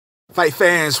Fight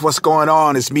fans, what's going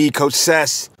on? It's me, Coach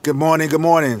Sess. Good morning, good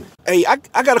morning. Hey,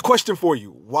 I got a question for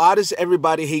you. Why does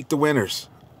everybody hate the winners?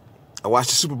 I watched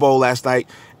the Super Bowl last night,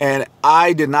 and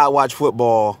I did not watch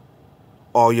football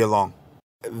all year long.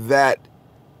 That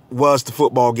was the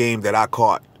football game that I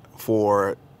caught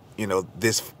for,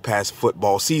 this past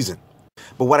football season.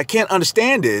 But what I can't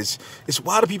understand is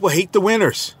why do people hate the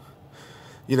winners?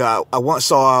 I once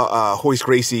saw Hoist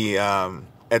Gracie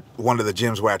at one of the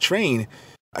gyms where I train.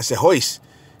 I said, Hoist,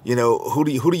 who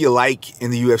do you like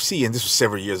in the UFC? And this was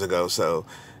several years ago. So,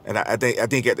 and I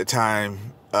think at the time,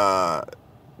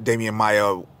 Damian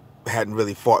Maia hadn't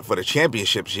really fought for the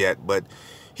championships yet, but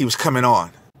he was coming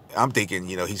on. I'm thinking,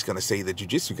 he's going to say the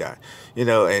jiu-jitsu guy,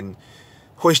 and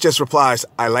Hoist just replies,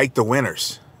 I like the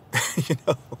winners.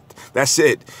 That's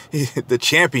it. The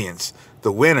champions,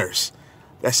 the winners.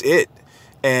 That's it.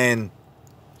 And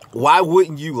why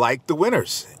wouldn't you like the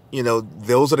winners?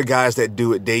 Those are the guys that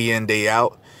do it day in, day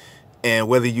out. And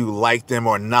whether you like them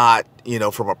or not,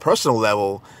 from a personal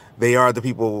level, they are the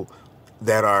people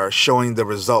that are showing the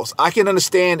results. I can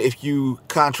understand if you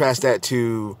contrast that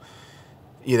to,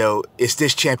 is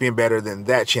this champion better than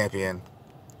that champion?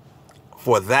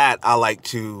 For that, I like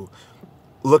to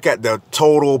look at the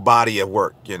total body of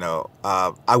work.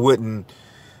 I wouldn't,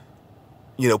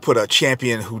 put a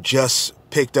champion who just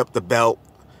picked up the belt,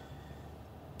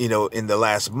 in the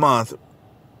last month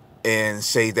and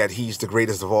say that he's the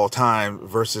greatest of all time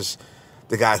versus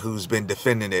the guy who's been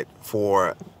defending it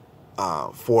for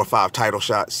 4 or 5 title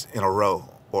shots in a row,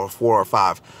 or 4 or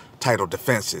 5 title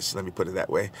defenses. Let me put it that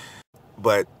way.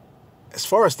 But as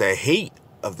far as the hate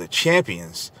of the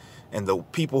champions and the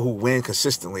people who win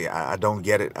consistently, I don't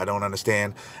get it. I don't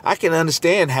understand. I can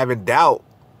understand having doubt.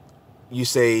 You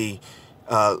say,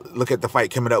 look at the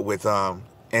fight coming up with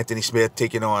Anthony Smith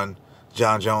taking on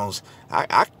John Jones.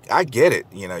 I get it.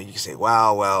 You can say,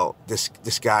 wow, well, this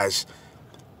guy's,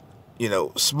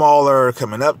 smaller,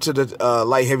 coming up to the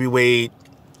light heavyweight,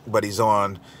 but he's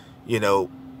on,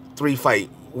 3-fight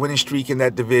winning streak in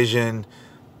that division,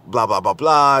 blah, blah, blah,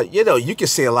 blah. You can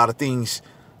say a lot of things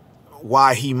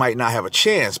why he might not have a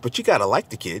chance, but you got to like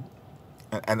the kid.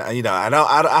 And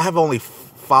I have only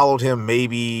followed him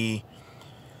maybe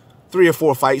 3 or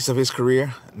 4 fights of his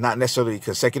career, not necessarily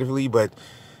consecutively, but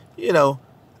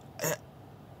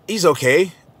he's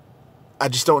okay. I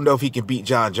just don't know if he can beat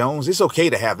John Jones. It's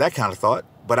okay to have that kind of thought,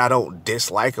 but I don't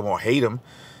dislike him or hate him.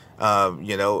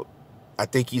 I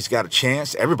think he's got a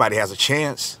chance. Everybody has a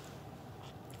chance.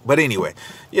 But anyway,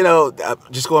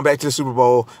 just going back to the Super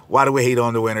Bowl, why do we hate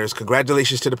on the winners?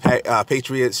 Congratulations to the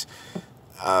Patriots.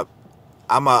 I'm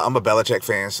a Belichick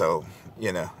fan, so,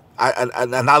 and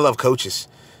I love coaches.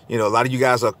 A lot of you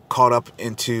guys are caught up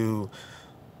into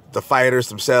the fighters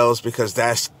themselves because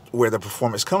that's where the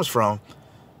performance comes from.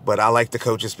 But I like the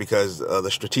coaches because of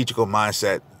the strategical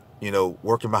mindset,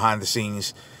 working behind the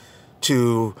scenes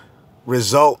to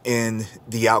result in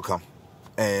the outcome.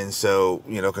 And so,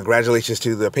 congratulations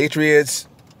to the Patriots.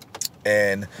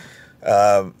 And,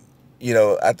 I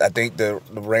think the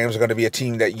Rams are going to be a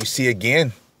team that you see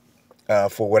again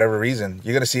for whatever reason.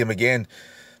 You're going to see them again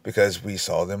because we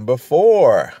saw them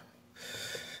before.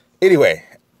 Anyway,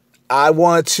 I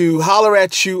want to holler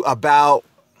at you about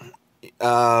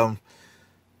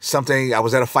something. I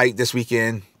was at a fight this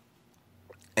weekend,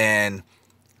 and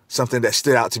something that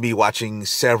stood out to me watching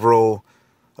several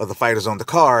of the fighters on the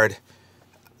card.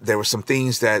 There were some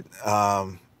things that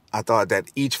I thought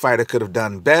that each fighter could have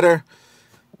done better,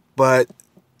 but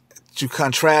to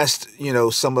contrast,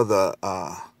 some of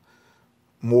the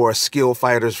more skilled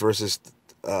fighters versus,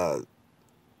 the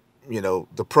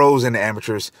pros and the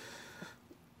amateurs.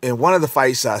 In one of the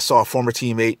fights, I saw a former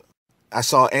teammate. I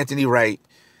saw Anthony Wright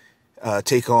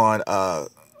take on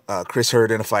Chris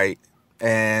Hurd in a fight.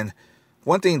 And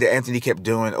one thing that Anthony kept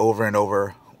doing over and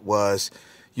over was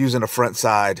using a front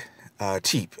side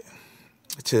teep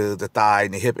to the thigh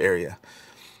and the hip area.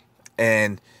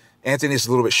 And Anthony's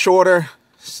a little bit shorter,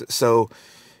 so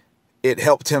it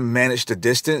helped him manage the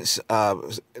distance.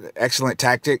 Excellent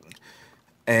tactic.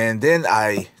 And then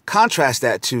I contrast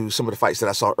that to some of the fights that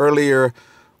I saw earlier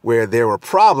where there were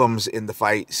problems in the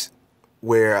fights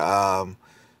where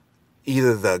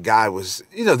either the guy was,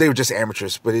 they were just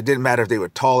amateurs, but it didn't matter if they were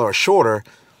taller or shorter.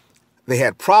 They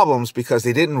had problems because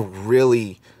they didn't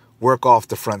really work off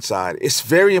the front side. It's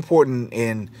very important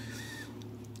in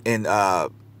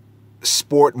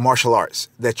sport martial arts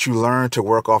that you learn to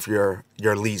work off your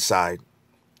lead side.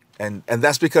 And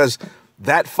that's because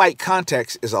that fight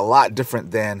context is a lot different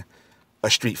than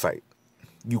a street fight.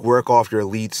 You work off your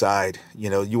lead side.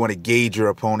 You want to gauge your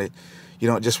opponent. You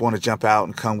don't just want to jump out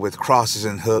and come with crosses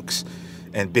and hooks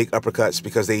and big uppercuts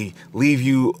because they leave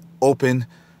you open,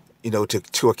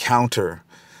 to a counter.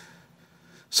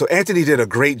 So Anthony did a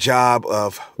great job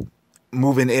of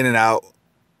moving in and out,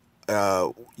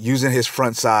 using his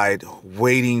front side,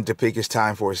 waiting to pick his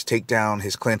time for his takedown,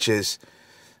 his clinches.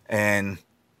 And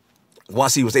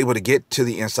once he was able to get to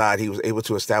the inside, he was able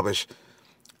to establish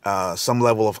some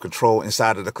level of control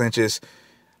inside of the clinches.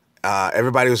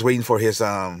 Everybody was waiting for his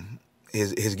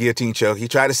guillotine choke. He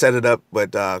tried to set it up,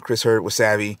 but Chris Hurd was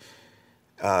savvy,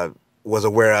 was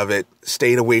aware of it,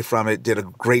 stayed away from it, did a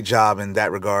great job in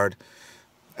that regard.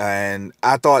 And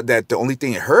I thought that the only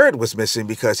thing Hurd was missing,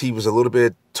 because he was a little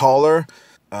bit taller,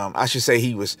 I should say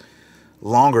he was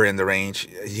longer in the range.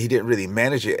 He didn't really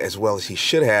manage it as well as he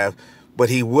should have, but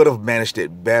he would have managed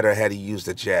it better had he used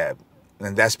the jab.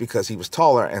 And that's because he was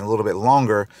taller and a little bit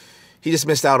longer. He just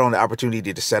missed out on the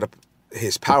opportunity to set up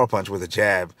his power punch with a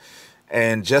jab.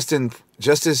 And just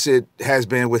as it has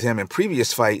been with him in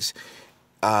previous fights,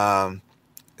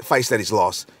 fights that he's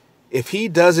lost, if he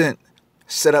doesn't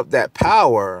set up that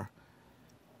power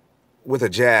with a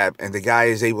jab and the guy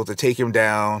is able to take him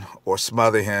down or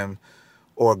smother him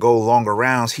or go longer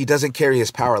rounds, he doesn't carry his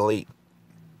power late.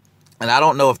 And I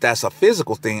don't know if that's a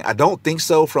physical thing. I don't think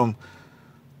so from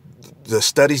the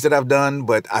studies that I've done,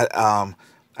 but I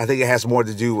think it has more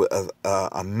to do with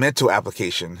a mental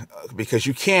application, because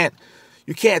you can't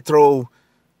throw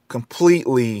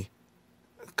completely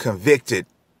convicted.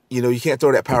 You can't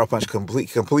throw that power punch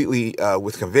completely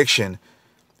with conviction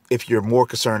if you're more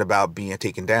concerned about being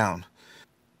taken down.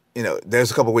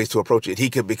 There's a couple ways to approach it. He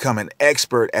could become an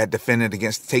expert at defending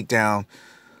against the takedown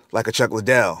like a Chuck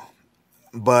Liddell.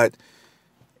 But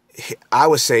I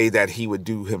would say that he would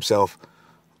do himself,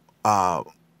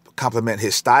 complement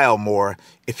his style more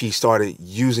if he started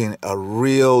using a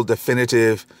real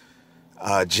definitive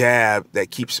jab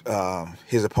that keeps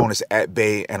his opponents at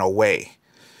bay and away.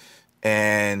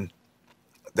 And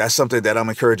that's something that I'm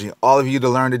encouraging all of you to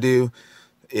learn to do,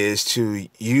 is to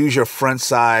use your front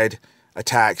side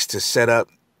attacks to set up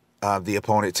the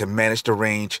opponent, to manage the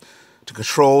range, to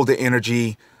control the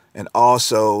energy, and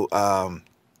also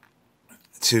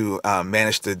to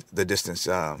manage the distance.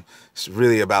 It's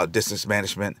really about distance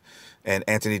management, and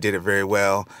Anthony did it very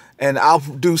well. And I'll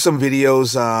do some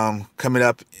videos coming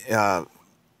up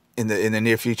in the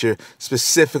near future,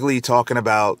 specifically talking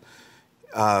about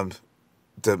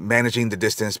the managing the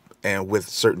distance and with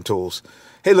certain tools.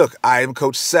 Hey, look, I am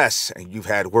Coach Sess, and you've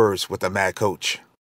had words with a Mad Coach.